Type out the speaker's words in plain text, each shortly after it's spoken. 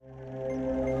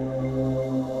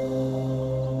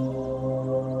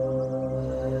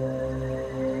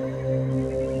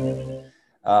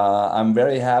I'm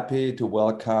very happy to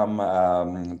welcome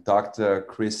Dr.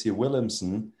 Chrissy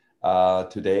Williamson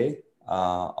today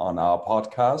on our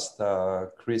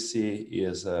podcast. Chrissy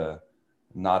is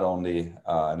not only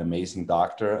an amazing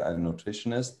doctor and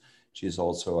nutritionist, she's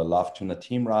also a Love Tuna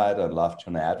team rider, a Love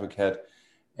Tuna advocate.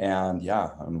 And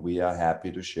we are happy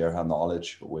to share her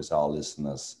knowledge with our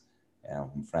listeners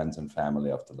and friends and family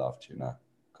of the Love Tuna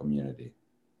community.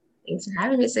 Thanks for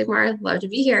having me, Sigmar. Love to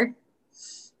be here.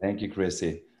 Thank you,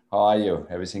 Chrissy. How are you?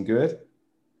 Everything good?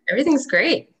 Everything's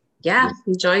great. Yeah,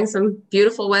 enjoying some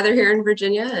beautiful weather here in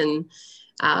Virginia and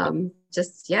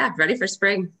ready for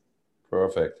spring.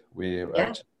 Perfect. We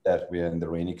are in the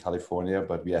rainy California,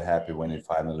 but we are happy when it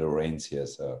finally rains here.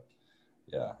 So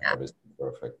everything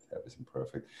perfect. Everything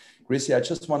perfect. Chrissy, I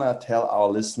just want to tell our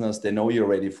listeners, they know you're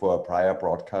ready for a prior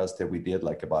broadcast that we did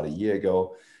like about a year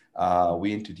ago.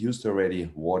 We introduced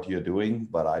already what you're doing,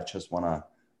 but I just want to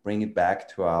bring it back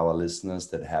to our listeners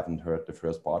that haven't heard the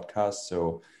first podcast.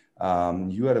 So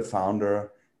you are the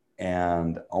founder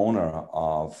and owner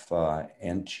of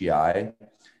NGI,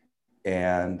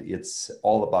 and it's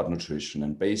all about nutrition.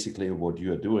 And basically what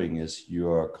you're doing is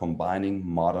you're combining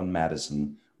modern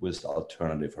medicine with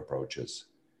alternative approaches.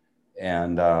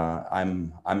 And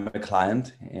I'm a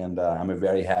client, and I'm a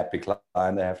very happy client,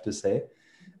 I have to say.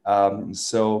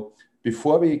 So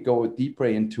before we go deeper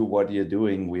into what you're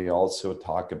doing, we also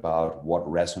talk about what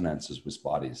resonances with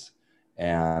bodies.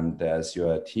 And as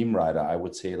you're a team rider, I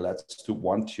would say let's do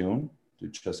one tune to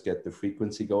just get the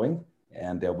frequency going,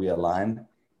 and we align,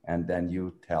 and then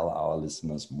you tell our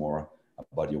listeners more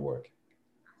about your work.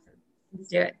 Let's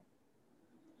do it.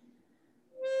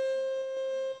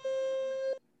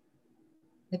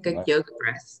 A good yoga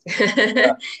breath.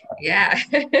 Yeah.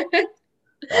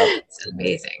 It's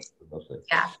amazing.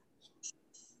 Yeah.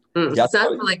 It's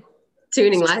not for like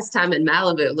tuning last time in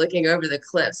Malibu, looking over the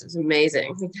cliffs. It was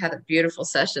amazing. We had a beautiful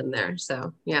session there.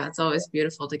 So yeah, it's always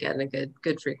beautiful to get in a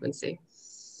good frequency.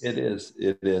 It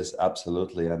is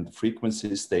absolutely. And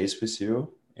frequency stays with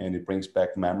you and it brings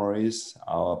back memories.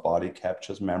 Our body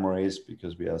captures memories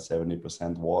because we are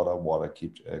 70% water. Water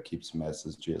keeps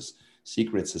messages,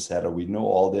 secrets, etc. We know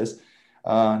all this.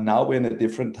 Now we're in a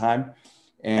different time.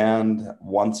 And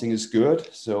one thing is good.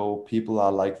 So people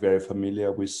are like very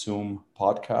familiar with Zoom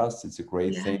podcasts. It's a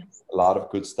great thing. A lot of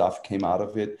good stuff came out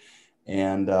of it.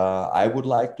 And I would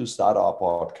like to start our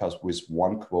podcast with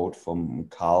one quote from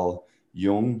Carl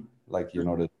Jung, like,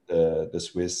 the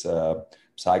Swiss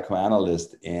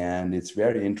psychoanalyst. And it's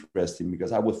very interesting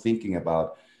because I was thinking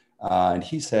about, and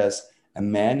he says, a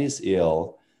man is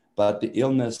ill, but the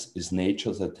illness is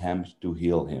nature's attempt to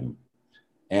heal him.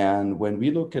 And when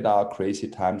we look at our crazy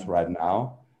times right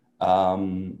now,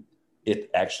 it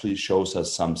actually shows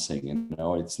us something.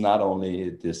 It's not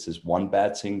only this is one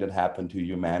bad thing that happened to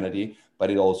humanity,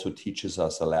 but it also teaches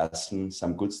us a lesson.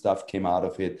 Some good stuff came out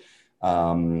of it.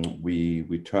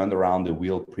 We turned around the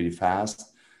wheel pretty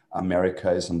fast.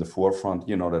 America is on the forefront.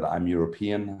 You know that I'm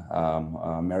European.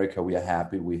 America, we are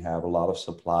happy. We have a lot of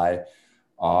supply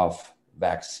of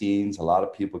vaccines. A lot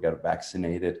of people get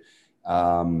vaccinated.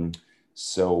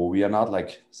 So we are not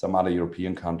like some other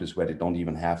European countries where they don't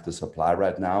even have the supply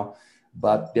right now.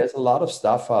 But there's a lot of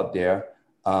stuff out there,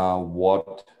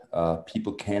 what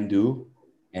people can do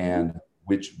and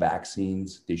which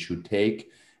vaccines they should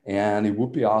take. And it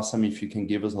would be awesome if you can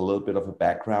give us a little bit of a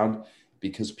background,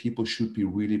 because people should be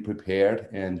really prepared.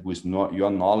 And with your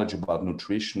knowledge about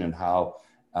nutrition and how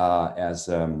as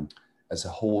a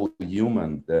whole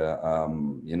human,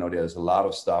 there's a lot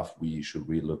of stuff we should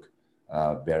really look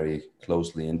very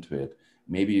closely into it.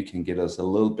 Maybe you can give us a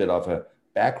little bit of a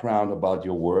background about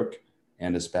your work,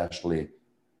 and especially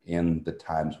in the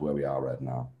times where we are right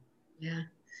now. Yeah.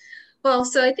 Well,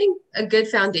 so I think a good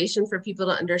foundation for people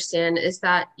to understand is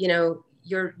that,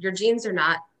 your genes are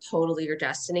not totally your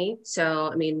destiny. So,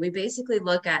 I mean, we basically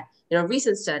look at, a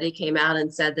recent study came out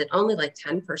and said that only like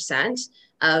 10%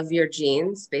 of your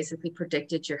genes basically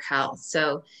predicted your health.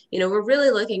 So, we're really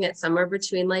looking at somewhere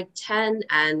between like 10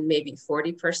 and maybe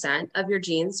 40% of your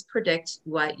genes predict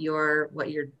what your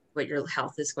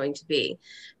health is going to be.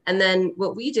 And then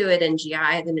what we do at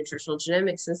NGI, the Nutritional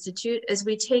Genomics Institute, is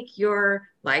we take your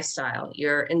lifestyle,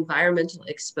 your environmental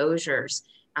exposures,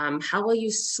 how will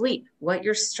you sleep, what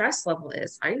your stress level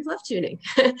is, are you love tuning,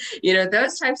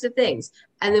 those types of things,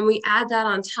 And then we add that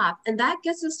on top, and that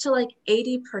gets us to like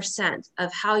 80%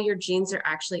 of how your genes are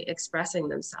actually expressing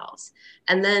themselves.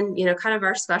 And then, kind of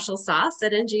our special sauce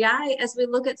at NGI as we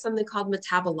look at something called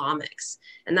metabolomics.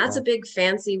 And that's a big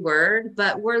fancy word,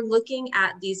 but we're looking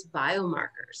at these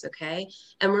biomarkers, okay?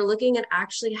 And we're looking at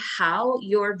actually how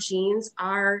your genes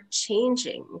are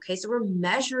changing, okay? So we're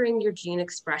measuring your gene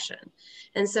expression.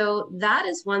 And so that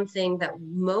is one thing that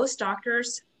most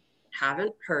doctors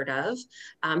haven't heard of.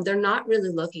 They're not really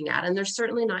looking at, and they're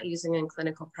certainly not using in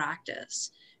clinical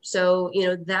practice. So,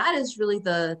 that is really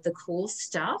the cool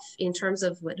stuff in terms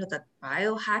of what the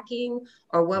biohacking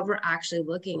or what we're actually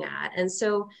looking at. And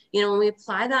so, when we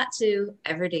apply that to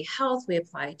everyday health, we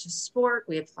apply it to sport,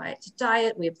 we apply it to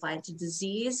diet, we apply it to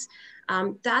disease.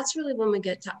 That's really when we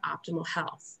get to optimal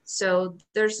health. So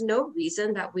there's no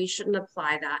reason that we shouldn't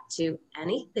apply that to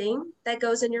anything that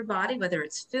goes in your body, whether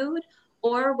it's food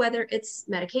or whether it's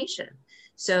medication.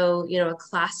 So, a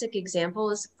classic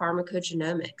example is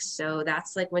pharmacogenomics. So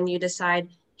that's like when you decide,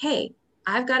 hey,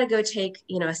 I've got to go take,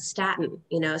 a statin,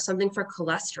 something for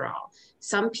cholesterol.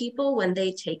 Some people, when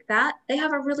they take that, they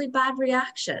have a really bad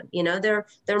reaction. Their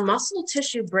muscle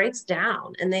tissue breaks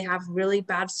down and they have really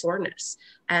bad soreness,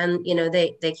 and,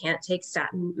 they can't take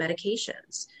statin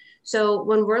medications. So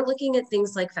when we're looking at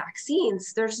things like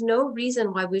vaccines, there's no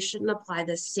reason why we shouldn't apply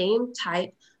the same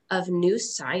type of new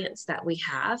science that we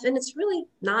have. And it's really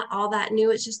not all that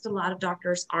new. It's just a lot of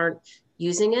doctors aren't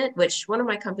using it, which one of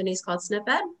my companies called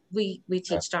SnpEd, we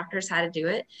teach doctors how to do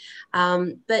it.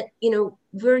 But,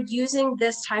 we're using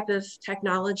this type of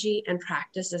technology and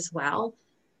practice as well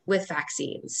with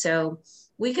vaccines. So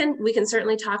we can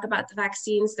certainly talk about the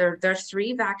vaccines. There are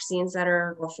 3 vaccines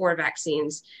or 4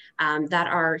 vaccines that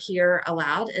are here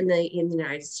allowed in the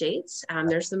United States.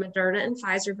 There's the Moderna and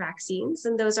Pfizer vaccines,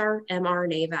 and those are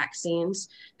mRNA vaccines.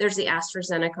 There's the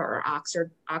AstraZeneca or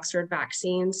Oxford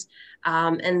vaccines,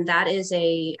 and that is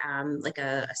a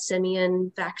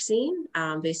simian vaccine.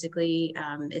 Basically,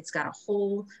 it's got a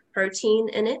whole protein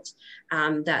in it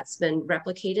that's been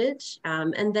replicated.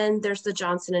 And then there's the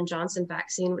Johnson & Johnson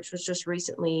vaccine, which was just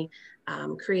recently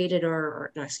created,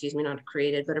 not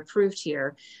created, but approved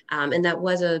here. And that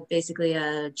was basically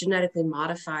a genetically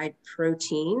modified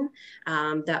protein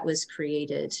that was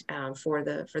created for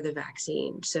the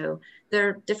vaccine. So there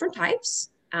are different types.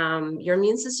 Your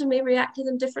immune system may react to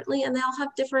them differently, and they all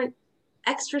have different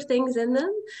extra things in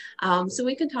them. So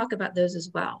we can talk about those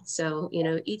as well. So,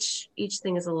 each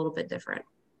thing is a little bit different.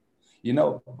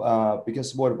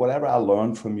 Because whatever I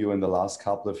learned from you in the last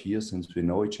couple of years since we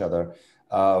know each other,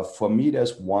 for me,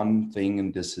 there's one thing,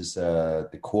 and this is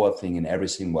the core thing in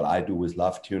everything what I do with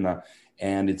Love Tuna,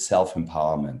 and it's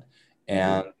self-empowerment.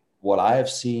 And what I have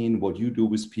seen, what you do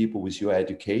with people with your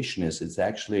education it's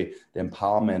actually the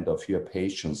empowerment of your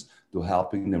patients to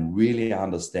helping them really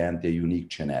understand their unique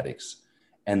genetics.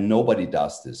 And nobody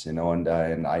does this, and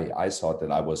I thought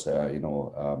that I was,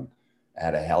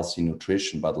 had a healthy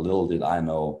nutrition, but little did I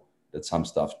know that some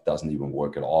stuff doesn't even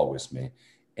work at all with me.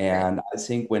 And I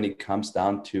think when it comes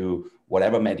down to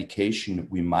whatever medication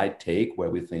we might take, where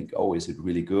we think, oh, is it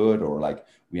really good? Or like,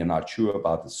 we are not sure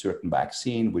about a certain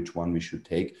vaccine, which one we should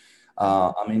take.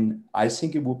 I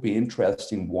think it would be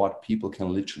interesting what people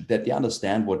can literally, that they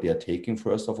understand what they're taking,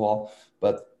 first of all.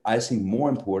 But I think more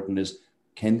important is,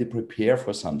 can they prepare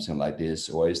for something like this,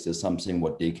 or is there something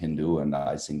what they can do? And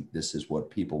I think this is what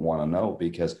people want to know,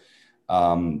 because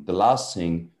the last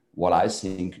thing, what I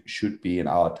think should be in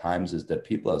our times, is that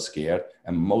people are scared,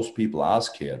 and most people are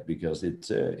scared because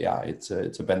it's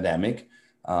a pandemic.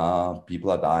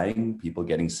 People are dying, people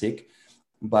getting sick.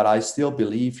 But I still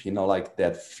believe,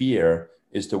 that fear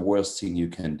is the worst thing you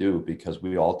can do, because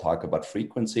we all talk about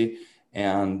frequency.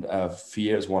 And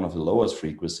fear is one of the lowest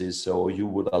frequencies. So you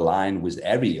would align with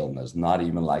every illness, not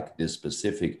even like this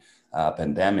specific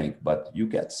pandemic, but you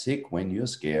get sick when you're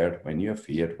scared, when you're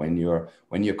feared, when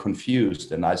you're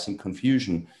confused. And I think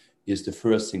confusion is the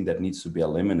first thing that needs to be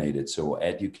eliminated. So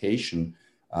education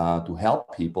to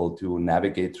help people to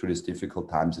navigate through these difficult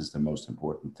times is the most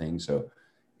important thing.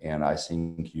 And I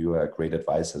think you are a great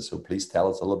advisor. So please tell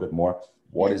us a little bit more.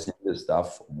 What is in this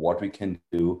stuff, what we can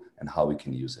do, and how we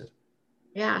can use it.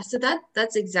 Yeah, so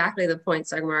that's exactly the point,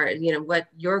 Sagmar. What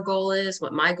your goal is,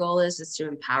 what my goal is to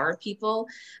empower people.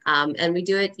 And we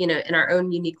do it, in our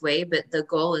own unique way, but the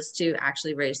goal is to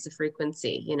actually raise the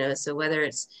frequency, so whether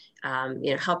it's,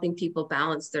 helping people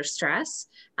balance their stress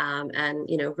and,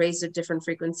 raise a different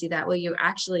frequency, that way you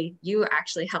actually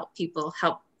help people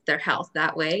help their health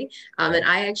that way. And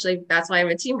I actually, that's why I'm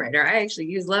a team writer. I actually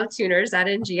use Love Tuners at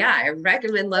NGI. I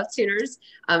recommend Love Tuners.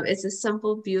 It's a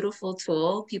simple, beautiful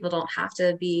tool. People don't have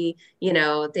to be,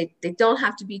 they don't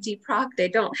have to be Deepak. They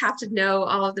don't have to know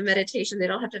all of the meditation. They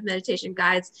don't have to have meditation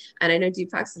guides. And I know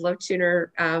Deepak's a Love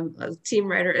Tuner a team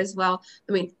writer as well.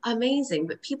 I mean, amazing.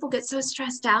 But people get so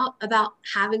stressed out about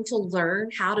having to learn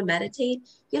how to meditate.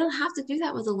 You don't have to do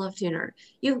that with a Love Tuner.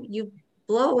 You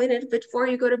blow in it before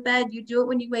you go to bed. You do it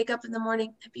when you wake up in the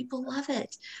morning, and people love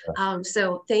it.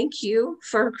 So thank you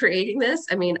for creating this.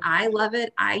 I mean, I love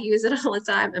it. I use it all the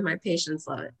time, and my patients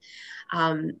love it.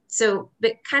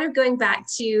 But kind of going back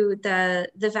to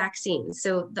the vaccine.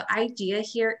 So the idea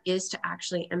here is to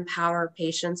actually empower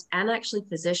patients and actually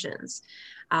physicians.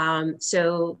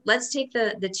 So let's take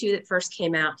the two that first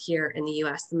came out here in the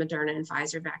US, the Moderna and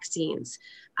Pfizer vaccines.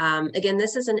 Again,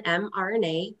 this is an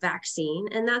mRNA vaccine,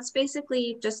 and that's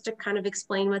basically, just to kind of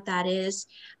explain what that is.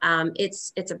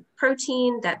 It's a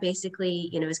protein that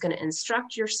basically, is going to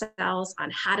instruct your cells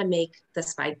on how to make the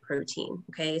spike protein.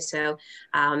 Okay, so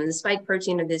the spike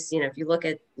protein of this, if you look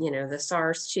at, the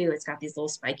SARS-2, it's got these little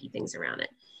spiky things around it.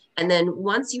 And then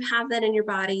once you have that in your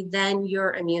body, then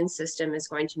your immune system is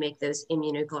going to make those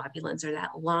immunoglobulins, or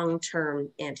that long-term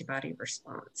antibody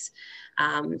response.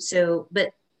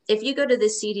 But if you go to the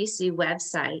CDC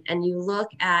website and you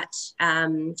look at,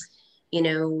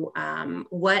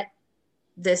 what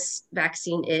this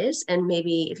vaccine is, and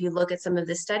maybe if you look at some of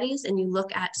the studies and you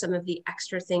look at some of the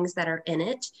extra things that are in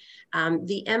it,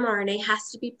 the mRNA has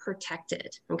to be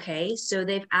protected. Okay, so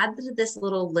they've added this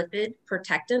little lipid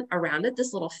protectant around it,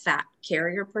 this little fat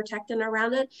carrier protectant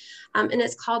around it, and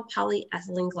it's called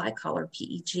polyethylene glycol, or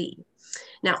PEG.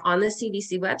 Now, on the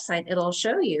CDC website, it'll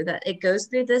show you that it goes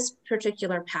through this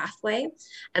particular pathway.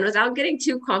 And without getting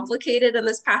too complicated in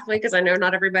this pathway, because I know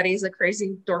not everybody's a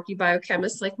crazy dorky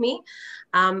biochemist like me,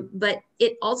 but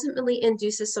it ultimately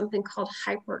induces something called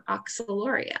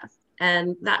hyperoxaluria.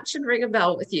 And that should ring a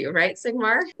bell with you, right,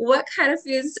 Sigmar? What kind of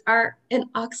foods are in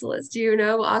oxalates? Do you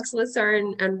know what oxalates are,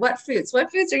 and what foods?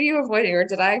 What foods are you avoiding, or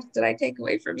did I take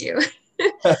away from you?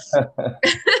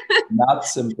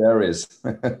 Nuts and berries.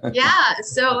 Yeah,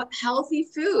 so healthy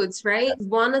foods, right?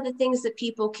 One of the things that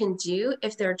people can do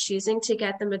if they're choosing to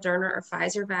get the Moderna or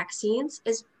Pfizer vaccines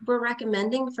is we're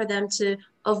recommending for them to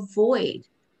avoid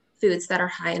foods that are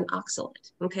high in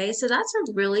oxalate. Okay, so that's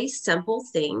a really simple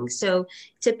thing. So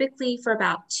typically for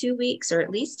about 2 weeks, or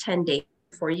at least 10 days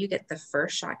before you get the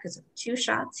first shot, because of 2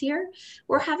 shots here,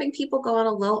 we're having people go on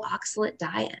a low oxalate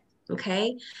diet.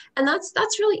 Okay, and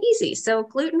that's really easy. So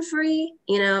gluten-free,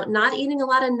 not eating a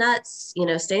lot of nuts,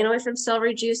 staying away from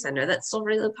celery juice. I know that's still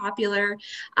really popular.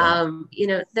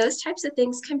 Those types of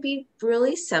things can be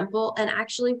really simple and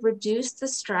actually reduce the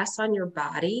stress on your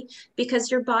body, because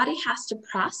your body has to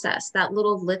process that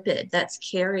little lipid that's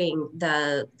carrying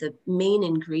the main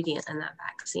ingredient in that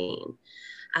vaccine.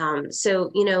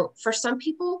 For some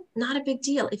people, not a big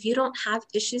deal. If you don't have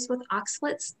issues with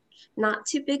oxalates, not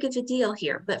too big of a deal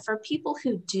here. But for people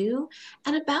who do,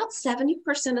 and about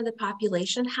 70% of the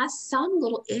population has some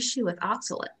little issue with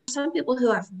oxalate. Some people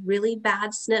who have really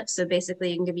bad SNPs, so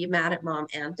basically you can be mad at mom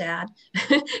and dad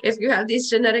if you have these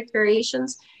genetic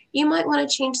variations, you might want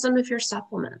to change some of your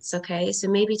supplements. Okay, so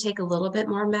maybe take a little bit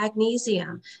more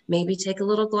magnesium, maybe take a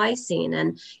little glycine.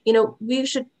 And, we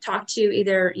should talk to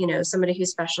either, somebody who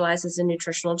specializes in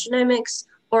nutritional genomics,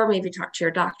 or maybe talk to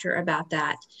your doctor about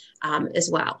that as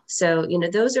well. So,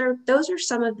 those are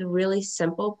some of the really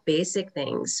simple, basic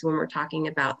things when we're talking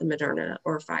about the Moderna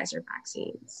or Pfizer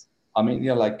vaccines. I mean,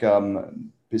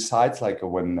 besides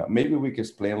when maybe we can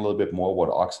explain a little bit more what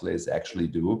oxalates actually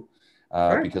do,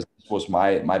 sure. Because this was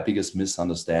my biggest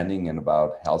misunderstanding and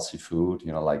about healthy food.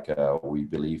 We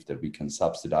believe that we can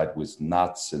substitute with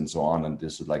nuts and so on, and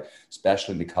this is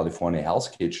especially in the California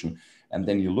Health Kitchen. And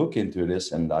then you look into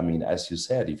this, and I mean, as you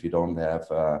said, if you don't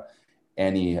have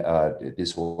any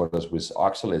disorders with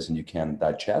oxalates and you can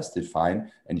digest it fine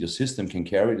and your system can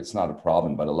carry it, it's not a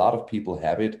problem. But a lot of people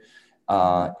have it,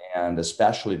 and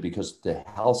especially because the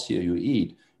healthier you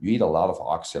eat a lot of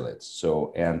oxalates.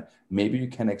 So, and maybe you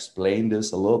can explain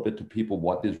this a little bit to people,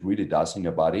 what this really does in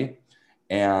your body,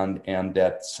 and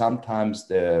that sometimes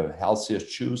the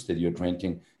healthiest juice that you're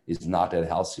drinking is not that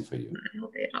healthy for you. Not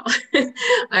healthy at all.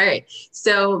 All right.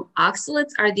 So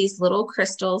oxalates are these little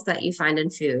crystals that you find in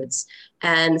foods.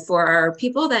 And for our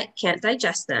people that can't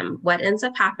digest them, what ends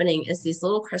up happening is these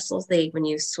little crystals, when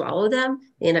you swallow them,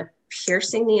 they end up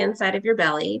piercing the inside of your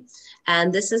belly.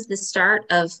 And this is the start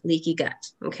of leaky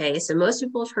gut. Okay. So most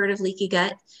people have heard of leaky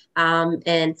gut.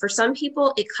 And for some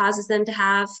people, it causes them to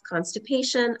have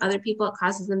constipation. Other people, it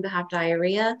causes them to have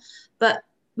diarrhea. But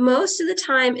most of the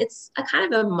time it's a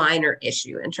kind of a minor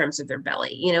issue in terms of their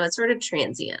belly. It's sort of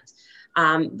transient.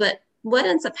 But what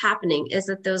ends up happening is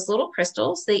that those little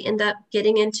crystals, they end up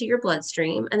getting into your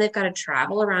bloodstream and they've got to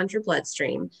travel around your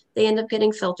bloodstream. They end up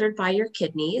getting filtered by your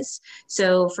kidneys.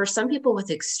 So for some people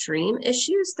with extreme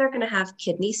issues, they're going to have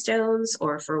kidney stones,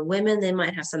 or for women, they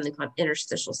might have something called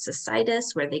interstitial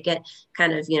cystitis, where they get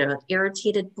kind of,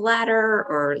 irritated bladder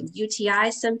or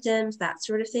UTI symptoms, that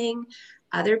sort of thing.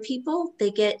 Other people, they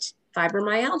get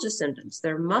fibromyalgia symptoms.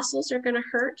 Their muscles are going to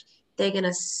hurt. They're going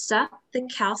to suck the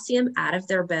calcium out of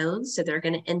their bones. So they're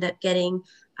going to end up getting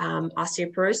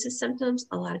osteoporosis symptoms.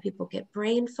 A lot of people get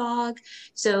brain fog.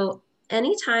 So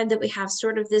anytime that we have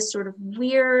sort of this sort of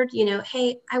weird,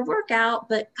 hey, I work out,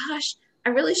 but gosh, I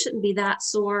really shouldn't be that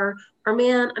sore. Or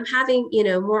man, I'm having,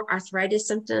 more arthritis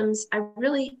symptoms.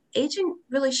 Aging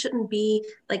really shouldn't be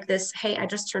like this. Hey, I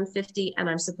just turned 50 and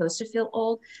I'm supposed to feel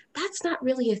old. That's not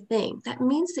really a thing. That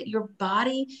means that your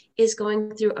body is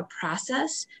going through a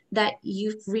process that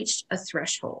you've reached a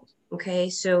threshold. Okay.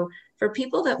 So for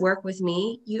people that work with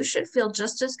me, you should feel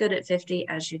just as good at 50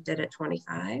 as you did at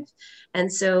 25.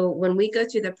 And so when we go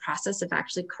through the process of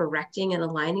actually correcting and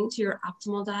aligning to your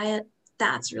optimal diet,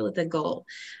 that's really the goal,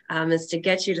 is to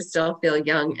get you to still feel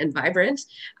young and vibrant.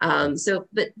 But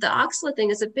the oxalate thing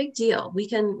is a big deal. We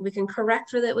can correct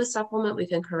for that with supplement. We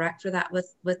can correct for that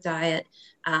with diet.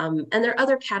 And there are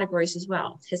other categories as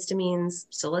well: histamines,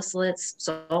 salicylates,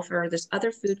 sulfur. There's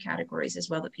other food categories as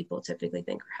well that people typically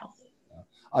think are healthy.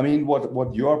 I mean,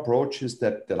 what your approach is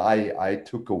that I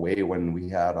took away when we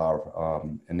had our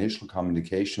initial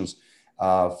communications.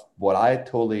 What I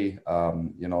totally,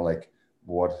 like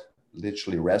what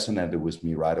literally resonated with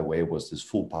me right away was this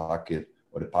full bucket,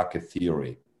 or the bucket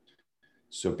theory.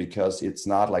 So because it's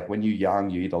not like when you're young,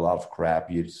 you eat a lot of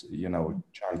crap, you eat,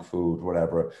 junk food,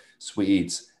 whatever,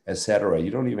 sweets, etc.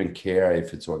 You don't even care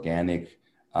if it's organic.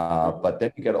 But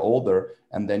then you get older,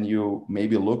 and then you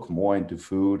maybe look more into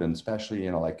food, and especially,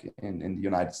 like in the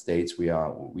United States, we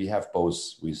have both.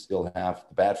 We still have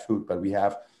the bad food, but we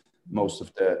have most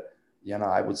of the,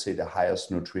 I would say, the highest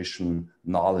nutrition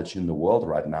knowledge in the world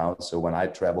right now. So when I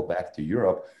travel back to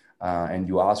Europe, and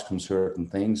you ask them certain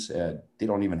things, they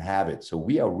don't even have it. So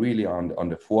we are really on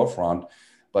the forefront,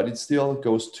 but it still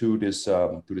goes to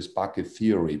this bucket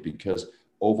theory, because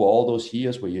over all those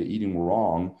years where you're eating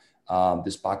wrong,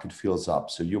 this bucket fills up.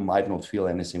 So you might not feel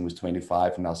anything with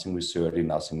 25, nothing with 30,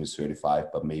 nothing with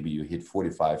 35, but maybe you hit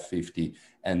 45, 50,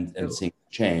 and things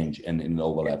change and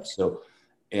overlap. So,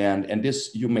 and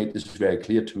this, you made this very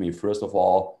clear to me. First of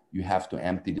all, you have to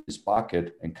empty this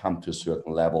bucket and come to a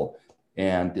certain level.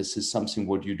 And this is something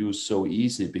what you do so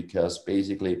easy, because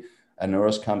basically a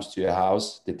nurse comes to your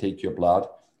house, they take your blood,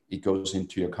 it goes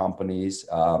into your companies.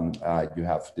 You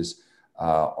have this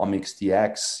Omics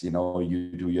DX,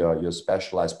 you do your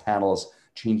specialized panels,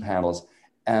 gene panels,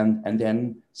 and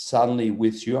then suddenly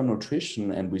with your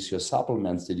nutrition and with your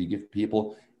supplements that you give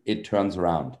people, it turns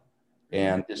around.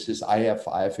 And this is, I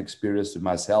have experienced it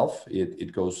myself.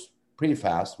 It goes pretty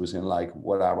fast. Within like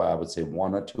whatever, I would say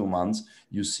 1 or 2 months,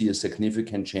 you see a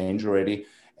significant change already,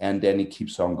 and then it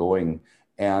keeps on going.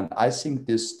 And I think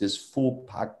this full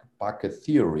bucket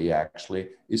theory actually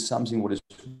is something what is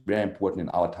very important in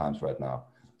our times right now,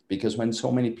 because when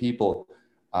so many people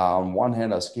on one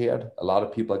hand are scared, a lot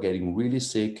of people are getting really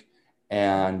sick,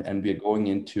 and we're going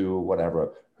into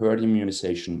whatever herd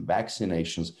immunization,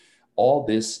 vaccinations. All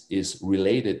this is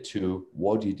related to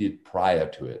what you did prior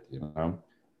to it,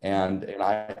 and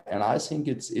I think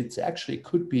it's actually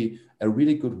could be a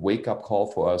really good wake up call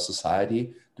for our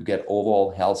society to get overall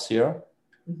healthier.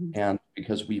 Mm-hmm. And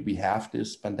because we have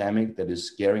this pandemic that is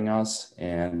scaring us,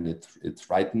 and it's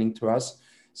frightening to us.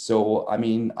 So, I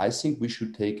mean, I think we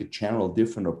should take a general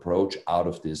different approach out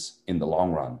of this in the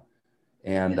long run.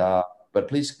 And, but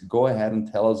please go ahead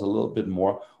and tell us a little bit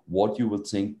more what you would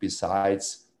think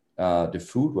besides the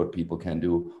food, what people can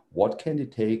do. What can they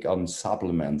take on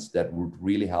supplements that would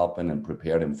really help them and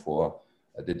prepare them for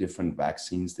the different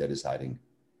vaccines they're deciding?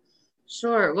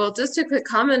 Sure. Well, just a quick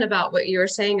comment about what you were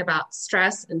saying about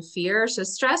stress and fear. So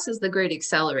stress is the great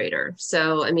accelerator.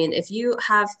 So, I mean, if you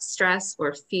have stress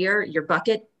or fear, your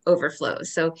bucket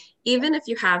overflows. So even if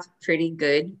you have pretty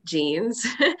good genes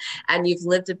and you've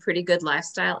lived a pretty good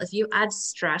lifestyle, if you add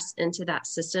stress into that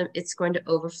system, it's going to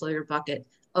overflow your bucket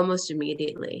almost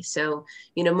immediately. So,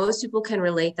 most people can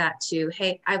relate that to,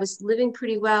 hey, I was living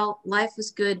pretty well. Life was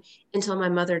good until my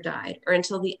mother died, or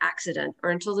until the accident, or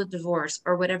until the divorce,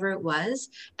 or whatever it was.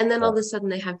 And then all of a sudden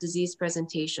they have disease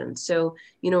presentation. So,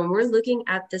 when we're looking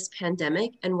at this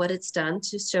pandemic and what it's done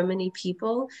to so many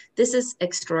people, this is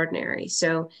extraordinary.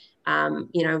 So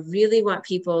Really want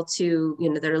people to,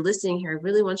 that are listening here, I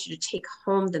really want you to take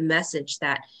home the message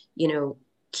that,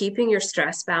 keeping your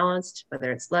stress balanced, whether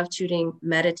it's love tutoring,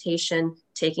 meditation,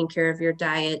 taking care of your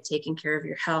diet, taking care of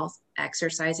your health,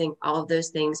 exercising, all of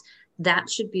those things, that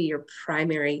should be your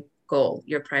primary goal,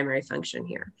 your primary function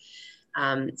here.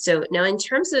 So now in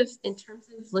terms of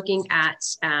looking at,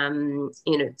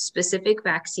 specific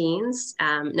vaccines,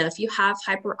 now if you have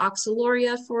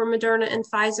hyperoxaluria for Moderna and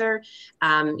Pfizer,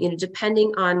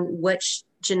 depending on which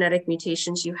genetic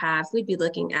mutations you have, we'd be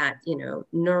looking at,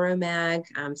 Neuromag,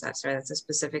 that's a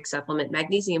specific supplement,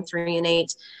 magnesium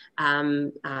threonate,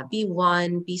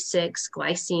 B1, B6,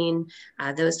 glycine,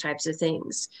 those types of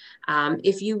things.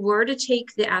 If you were to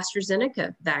take the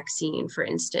AstraZeneca vaccine, for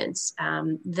instance,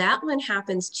 that one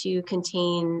happens to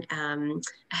contain a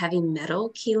heavy metal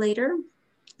chelator,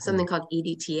 something called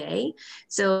EDTA.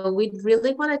 So we'd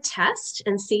really want to test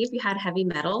and see if you had heavy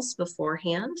metals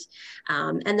beforehand.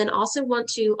 And then also want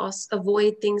to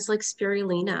avoid things like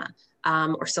spirulina,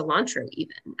 or cilantro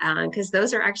even, because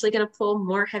those are actually going to pull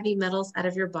more heavy metals out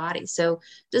of your body. So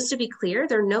just to be clear,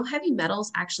 there are no heavy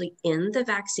metals actually in the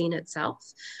vaccine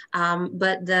itself,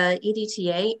 but the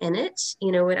EDTA in it,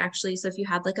 would actually, so if you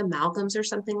had like amalgams or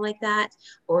something like that,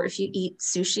 or if you eat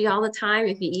sushi all the time,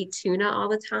 if you eat tuna all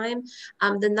the time,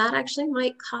 then that actually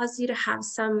might cause you to have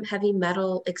some heavy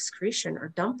metal excretion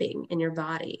or dumping in your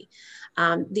body.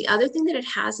 The other thing that it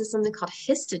has is something called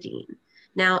histidine.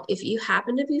 Now, if you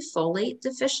happen to be folate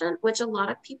deficient, which a lot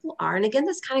of people are, and again,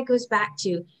 this kind of goes back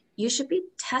to, you should be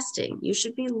testing, you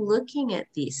should be looking at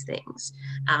these things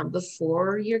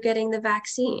before you're getting the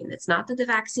vaccine. It's not that the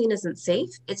vaccine isn't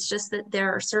safe, it's just that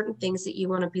there are certain things that you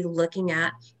want to be looking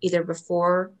at either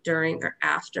before, during, or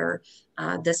after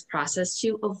this process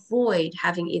to avoid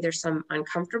having either some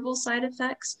uncomfortable side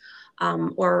effects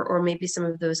or maybe some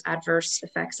of those adverse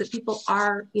effects that people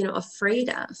are, afraid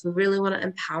of. We really want to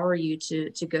empower you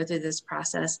to go through this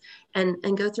process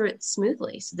and go through it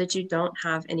smoothly so that you don't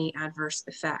have any adverse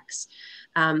effects.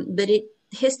 But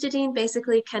histidine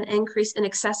basically can increase in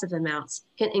excessive amounts,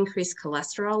 can increase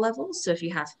cholesterol levels. So if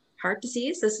you have heart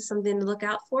disease, this is something to look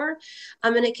out for.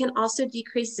 And it can also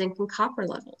decrease zinc and copper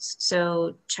levels.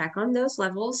 So check on those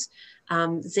levels.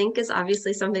 Zinc is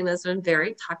obviously something that's been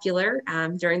very popular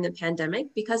during the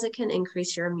pandemic because it can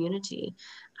increase your immunity.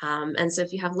 And so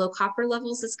if you have low copper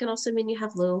levels, this can also mean you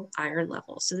have low iron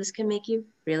levels. So this can make you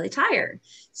really tired.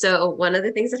 So one of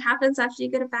the things that happens after you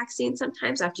get a vaccine,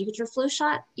 sometimes after you get your flu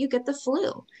shot, you get the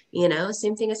flu.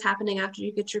 Same thing is happening after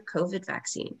you get your COVID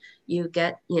vaccine. You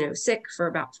get, sick for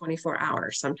about 24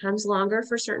 hours, sometimes longer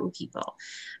for certain people.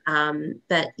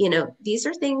 But these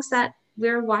are things that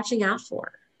we're watching out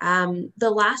for. The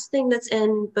last thing that's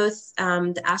in both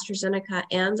the AstraZeneca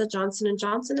and the Johnson &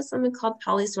 Johnson is something called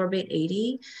polysorbate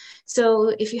 80. So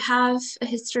if you have a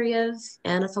history of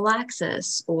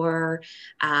anaphylaxis or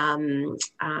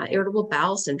irritable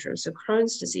bowel syndrome, so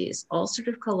Crohn's disease,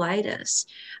 ulcerative colitis,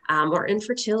 or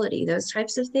infertility, those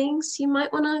types of things, you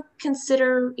might want to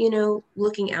consider,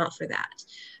 looking out for that.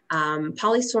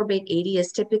 Polysorbate 80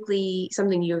 is typically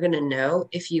something you're going to know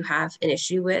if you have an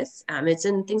issue with. It's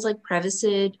in things like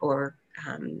Prevacid or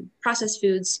processed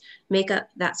foods, makeup,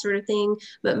 that sort of thing.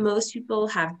 But most people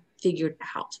have figured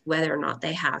out whether or not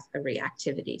they have a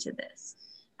reactivity to this.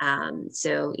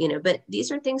 But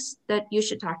these are things that you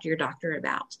should talk to your doctor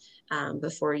about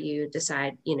before you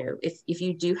decide, if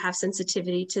you do have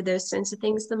sensitivity to those kinds of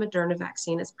things, the Moderna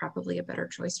vaccine is probably a better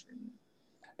choice for you.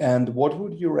 And what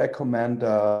would you recommend?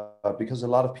 Because a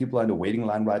lot of people are in the waiting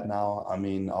line right now. I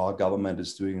mean, our government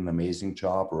is doing an amazing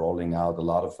job rolling out a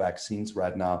lot of vaccines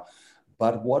right now.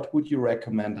 But what would you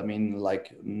recommend? I mean,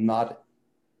 like not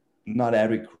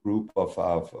every group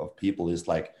of people is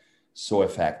like so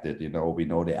affected. We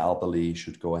know the elderly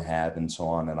should go ahead and so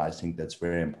on. And I think that's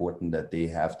very important that they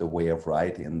have the way of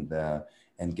right and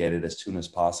get it as soon as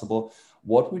possible.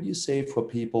 What would you say for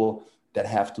people that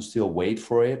have to still wait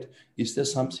for it? Is there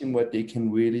something where they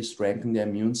can really strengthen their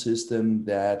immune system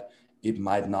that it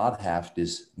might not have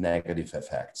these negative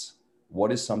effects?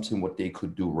 What is something what they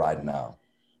could do right now?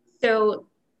 So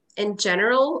in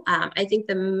general, I think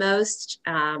the most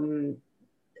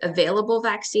available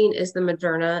vaccine is the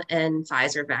Moderna and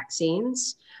Pfizer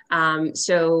vaccines.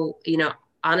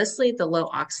 Honestly, the low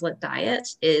oxalate diet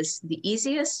is the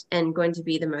easiest and going to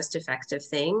be the most effective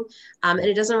thing. And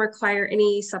it doesn't require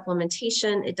any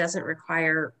supplementation. It doesn't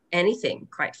require anything,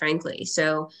 quite frankly.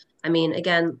 So, I mean,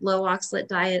 again, low oxalate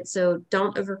diet. So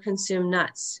don't overconsume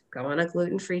nuts. Go on a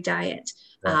gluten-free diet.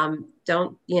 Yeah.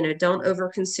 Don't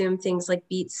overconsume things like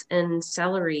beets and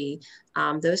celery,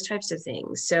 those types of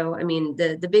things. So, I mean,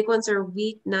 the big ones are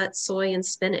wheat, nuts, soy, and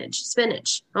spinach.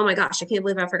 Spinach. Oh my gosh, I can't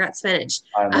believe I forgot spinach.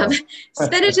 I know.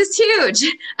 Spinach is huge.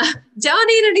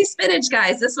 Don't eat any spinach,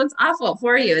 guys. This one's awful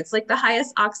for you. It's like the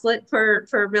highest oxalate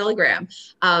per milligram.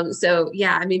 So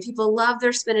yeah, I mean, people love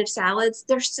their spinach salads.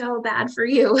 They're so bad for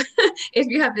you if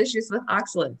you have issues with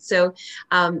oxalate. So,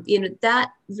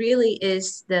 that really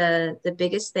is the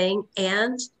biggest thing.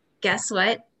 And guess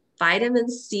what? Vitamin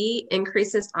C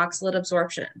increases oxalate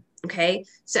absorption. Okay.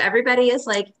 So everybody is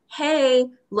like, hey,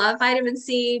 love vitamin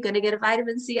C, going to get a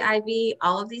vitamin C IV,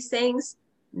 all of these things,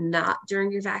 not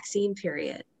during your vaccine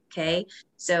period. Okay.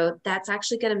 So that's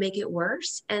actually going to make it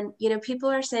worse. And, people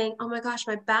are saying, oh my gosh,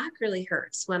 my back really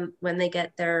hurts when they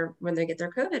get their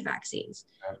COVID vaccines.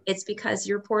 It's because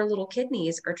your poor little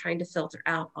kidneys are trying to filter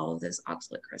out all of those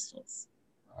oxalate crystals.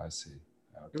 I see.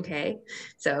 Okay.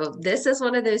 So this is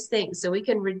one of those things. So we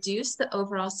can reduce the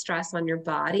overall stress on your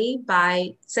body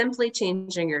by simply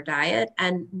changing your diet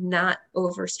and not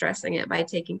overstressing it by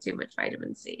taking too much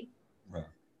vitamin C. Right.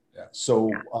 Yeah.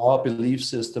 So our belief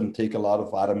system, take a lot of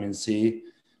vitamin C,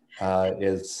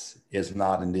 is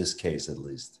not in this case, at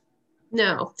least.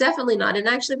 No, definitely not. And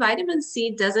actually, vitamin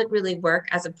C doesn't really work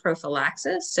as a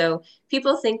prophylaxis. So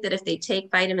people think that if they take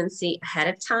vitamin C ahead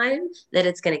of time, that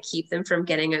it's going to keep them from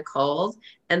getting a cold.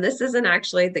 And this isn't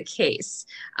actually the case.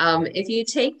 If you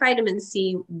take vitamin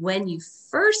C when you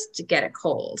first get a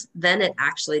cold, then it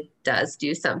actually does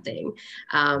do something.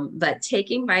 But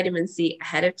taking vitamin C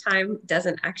ahead of time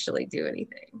doesn't actually do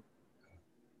anything.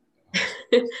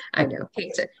 I know.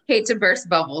 Hate to burst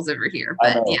bubbles over here,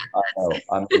 but I know, yeah. I know.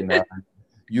 I mean,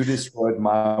 you destroyed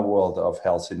my world of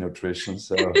healthy nutrition.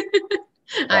 So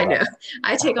I know.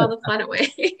 I take all the fun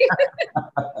away.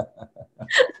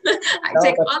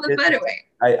 Take all the fun away.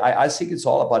 I think it's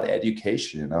all about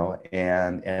education,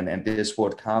 and this is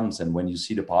what comes. And when you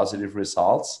see the positive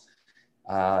results,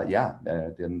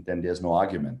 then there's no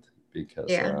argument, because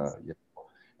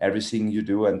everything you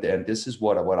do, and this is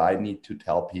what I need to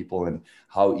tell people, and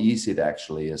how easy it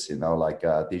actually is.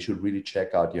 They should really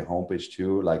check out your homepage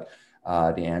too, like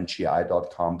the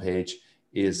NGI.com page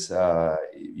is.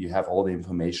 You have all the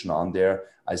information on there.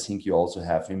 I think you also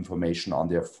have information on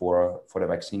there for the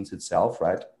vaccines itself,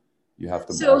 right? You have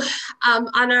them. So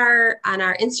on our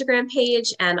Instagram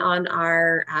page and on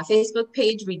our Facebook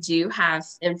page, we do have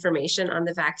information on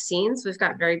the vaccines. We've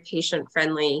got very patient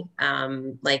friendly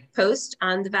post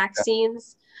on the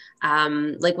vaccines.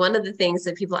 One of the things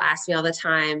that people ask me all the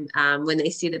time when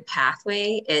they see the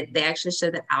pathway, they actually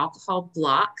show that alcohol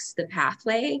blocks the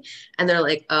pathway, and they're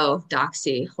like, "Oh,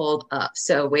 Doxy, hold up.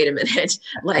 So wait a minute.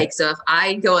 So if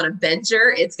I go on a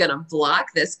bencher, it's going to block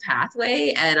this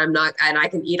pathway, and I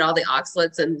can eat all the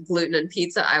oxalates and gluten and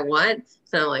pizza I want."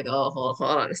 So I'm like, oh, hold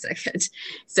on a second.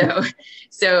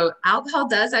 So alcohol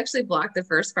does actually block the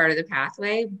first part of the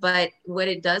pathway, but what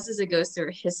it does is it goes through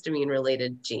a histamine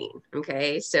related gene.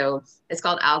 Okay. So it's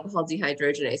called alcohol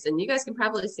dehydrogenase. And you guys can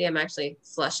probably see I'm actually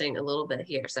flushing a little bit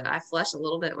here. So I flush a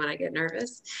little bit when I get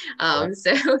nervous.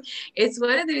 So it's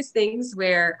one of those things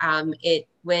where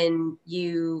when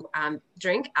you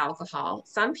drink alcohol,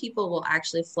 some people will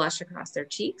actually flush across their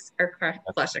cheeks or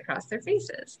flush across their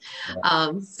faces.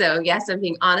 So yes, I'm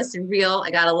being honest and real.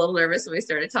 I got a little nervous when we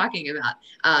started talking about,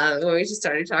 when we just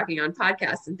started talking on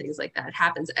podcasts and things like that. It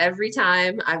happens every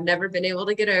time. I've never been able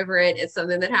to get over it. It's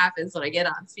something that happens when I get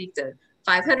on speak to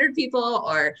 500 people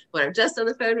or when I'm just on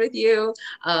the phone with you.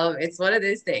 It's one of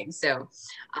those things. So,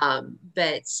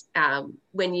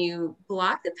 when you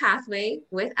block the pathway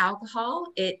with alcohol,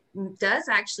 it does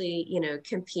actually,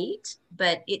 compete,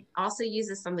 but it also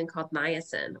uses something called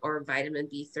niacin or vitamin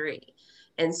B3.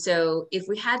 And so if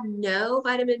we had no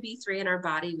vitamin B3 in our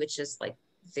body, which is like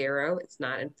zero, it's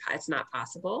not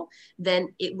possible, then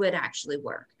it would actually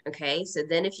work. Okay. So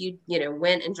then if you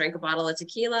went and drank a bottle of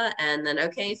tequila and then,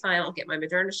 okay, fine, I'll get my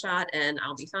Moderna shot and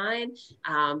I'll be fine.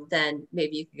 Then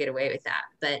maybe you could get away with that.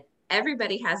 But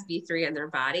everybody has B3 in their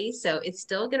body. So it's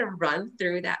still going to run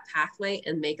through that pathway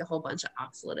and make a whole bunch of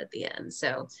oxalate at the end.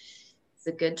 So it's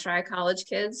a good try, college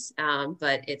kids,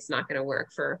 but it's not going to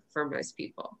work for most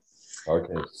people.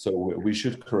 Okay, so we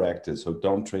should correct it. So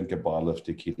don't drink a bottle of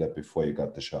tequila before you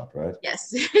got the shot, right?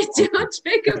 Yes, don't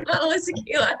drink a bottle of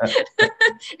tequila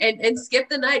and skip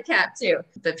the nightcap too.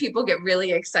 But people get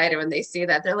really excited when they see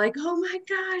that. They're like, oh my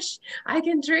gosh, I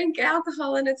can drink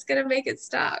alcohol and it's going to make it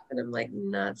stop. And I'm like,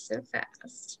 not so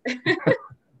fast.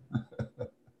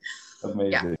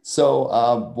 Amazing.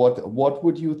 So, what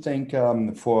would you think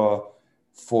for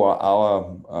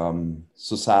our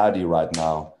society right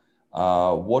now?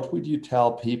 What would you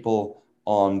tell people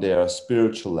on their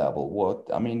spiritual level?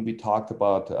 We talked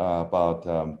about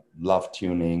love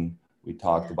tuning. We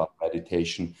talked about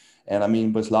meditation, and I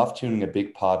mean, with love tuning, a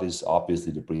big part is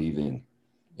obviously the breathing,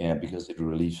 and because it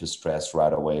relieves stress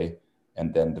right away,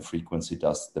 and then the frequency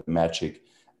does the magic.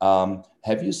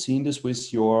 Have you seen this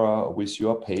with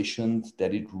your patient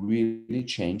that it really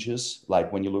changes?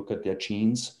 Like when you look at their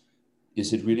genes,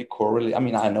 is it really correlated? I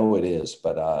mean, I know it is,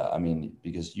 but I mean,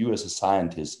 because you as a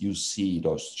scientist, you see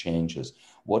those changes.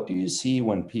 What do you see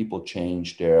when people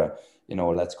change their,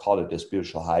 let's call it their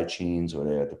spiritual hygienes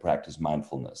or the practice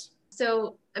mindfulness?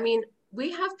 So, I mean,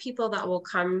 we have people that will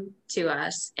come to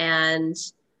us and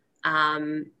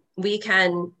we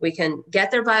can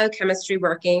get their biochemistry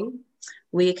working.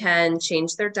 We can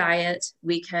change their diet.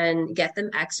 We can get them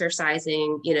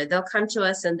exercising. They'll come to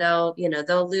us and they'll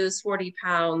lose 40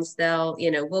 pounds.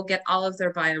 We'll get all of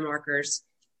their biomarkers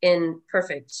in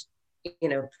perfect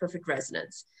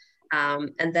resonance.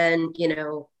 And then,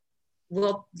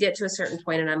 we'll get to a certain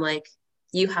point and I'm like,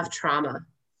 you have trauma,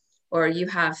 or you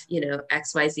have,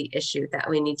 XYZ issue that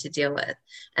we need to deal with.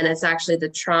 And it's actually the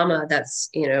trauma that's,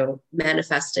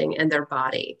 manifesting in their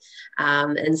body.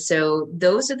 And so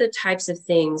those are the types of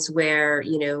things where,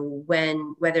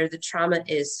 whether the trauma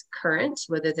is current,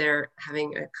 whether they're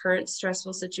having a current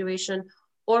stressful situation,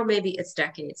 or maybe it's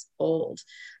decades old.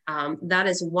 That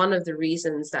is one of the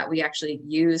reasons that we actually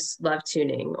use love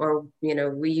tuning, or,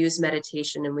 we use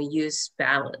meditation and we use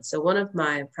balance. So one of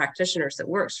my practitioners that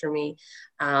works for me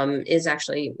is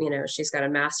actually, she's got a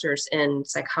master's in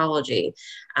psychology.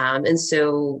 And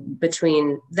so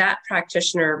between that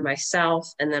practitioner,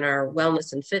 myself, and then our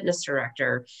wellness and fitness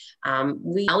director,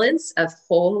 balance of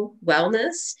whole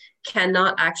wellness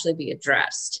cannot actually be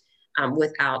addressed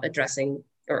without addressing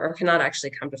or cannot actually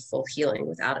come to full healing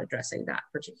without addressing that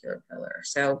particular pillar.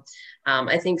 So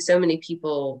I think so many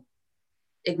people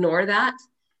ignore that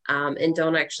and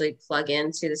don't actually plug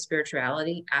into the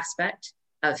spirituality aspect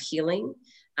of healing.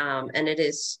 And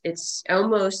it's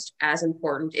almost as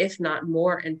important, if not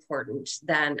more important,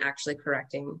 than actually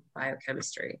correcting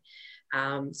biochemistry.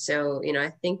 So, I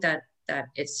think that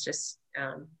it's just,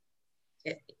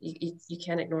 you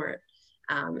can't ignore it.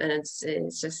 And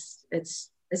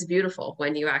it's beautiful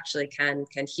when you actually can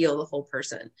heal the whole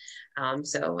person.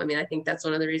 So, I think that's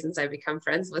one of the reasons I become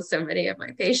friends with so many of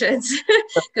my patients,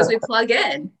 because we plug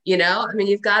in,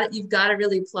 you've got to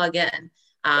really plug in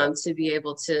to be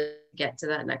able to get to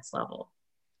that next level.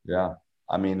 Yeah.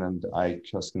 And I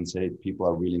just can say people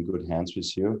are really in good hands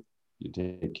with you. You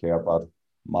take care about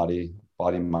body,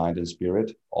 mind, and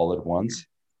spirit all at once.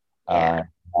 Yeah.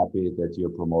 Happy that you're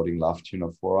promoting Love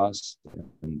Tuner for us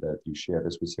and that you share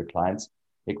this with your clients.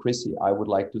 Hey, Chrissy, I would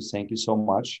like to thank you so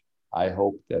much. I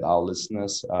hope that our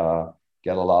listeners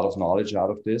get a lot of knowledge out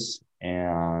of this,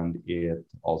 and it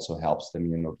also helps them,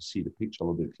 to see the picture a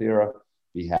little bit clearer,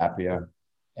 be happier,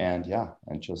 and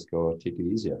just go take it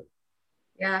easier.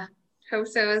 Yeah, hope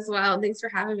so as well. Thanks for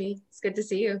having me. It's good to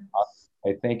see you.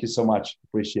 Hey, thank you so much.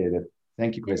 Appreciate it.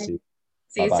 Thank you, Chrissy.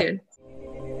 See you soon.